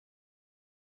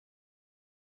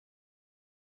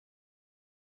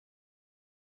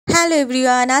Hello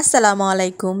everyone, Assalamu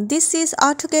alaikum. This is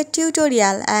AutoCAD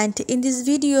tutorial, and in this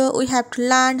video we have to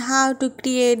learn how to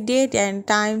create date and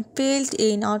time field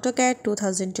in AutoCAD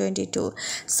 2022.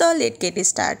 So let's get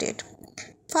started.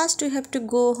 First we have to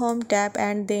go home tab,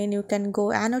 and then you can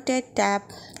go annotate tab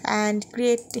and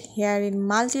create here in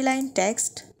multi-line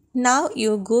text. Now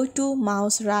you go to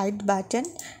mouse right button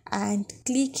and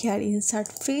click here insert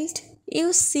field.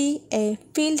 You see a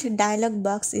field dialog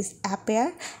box is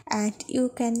appear, and you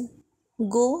can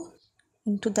go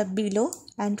into the below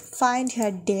and find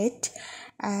here date,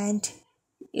 and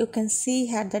you can see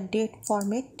here the date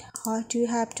format. What you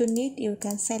have to need, you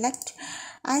can select.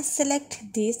 I select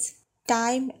this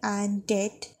time and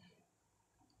date.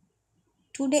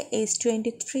 Today is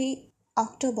 23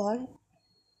 October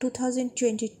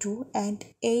 2022 and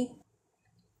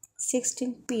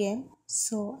 8:16 p.m.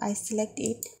 So I select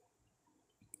it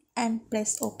and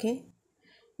press OK.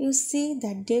 You see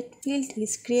the date field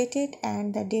is created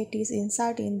and the date is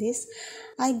inserted in this.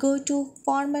 I go to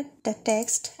format the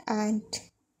text and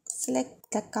select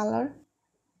the color,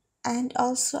 and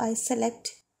also I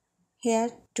select here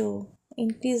to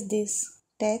increase this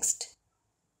text.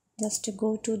 Just to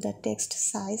go to the text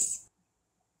size.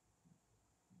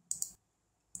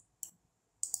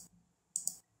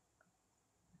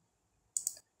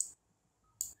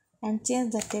 And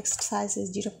change the text size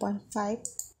is 0.5.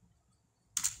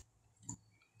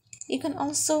 You can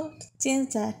also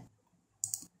change the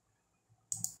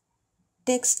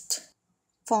text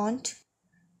font.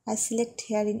 I select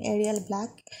here in Arial Black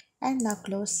and now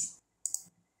close.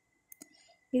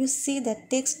 You see the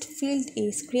text field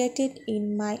is created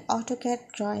in my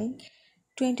AutoCAD drawing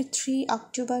 23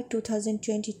 October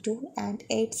 2022 and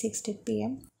 8:16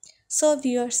 p.m. So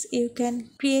viewers, you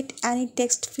can create any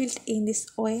text field in this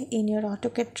way in your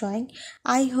AutoCAD drawing.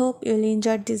 I hope you'll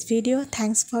enjoy this video.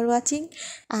 Thanks for watching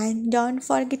and don't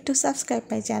forget to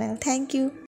subscribe my channel. Thank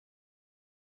you.